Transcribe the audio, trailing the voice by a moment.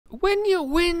when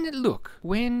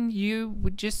you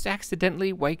would just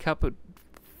accidentally wake up at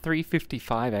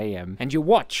 3:55 a.m. and your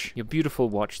watch, your beautiful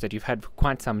watch that you've had for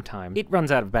quite some time, it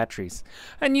runs out of batteries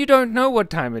and you don't know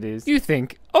what time it is. You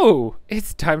think, oh,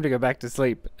 it's time to go back to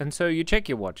sleep. And so you check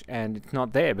your watch and it's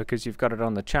not there because you've got it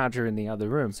on the charger in the other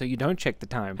room. So you don't check the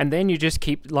time. And then you just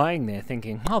keep lying there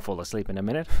thinking, I'll fall asleep in a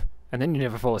minute. And then you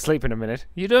never fall asleep in a minute.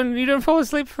 You don't fall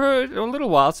asleep for a little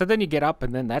while, so then you get up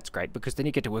and then that's great because then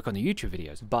you get to work on the YouTube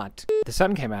videos. But the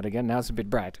sun came out again, now it's a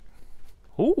bit bright.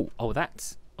 Oh,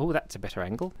 that's a better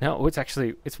angle. No,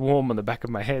 it's warm on the back of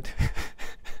my head.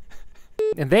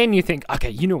 And then you think, okay,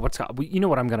 you know what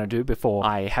I'm gonna do before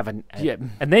I have an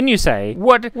and then you say,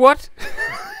 what?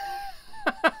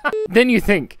 Then you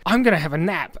think, I'm gonna have a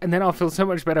nap and then I'll feel so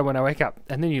much better when I wake up.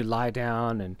 And then you lie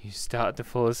down and you start to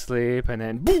fall asleep and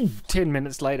then boom, 10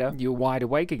 minutes later you're wide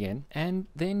awake again and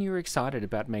then you're excited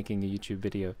about making a YouTube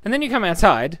video. And then you come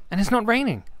outside and it's not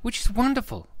raining, which is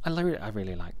wonderful. I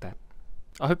really like that.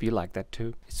 I hope you like that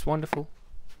too. It's wonderful.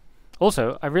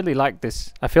 Also, I really like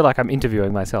this. I feel like I'm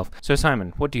interviewing myself. So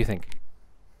Simon, what do you think?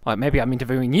 Maybe I'm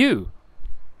interviewing you.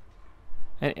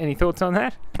 Any thoughts on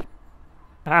that?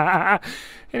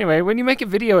 Anyway, when you make a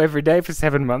video every day for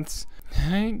 7 months,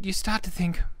 you start to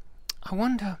think, I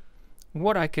wonder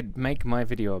what I could make my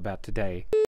video about today.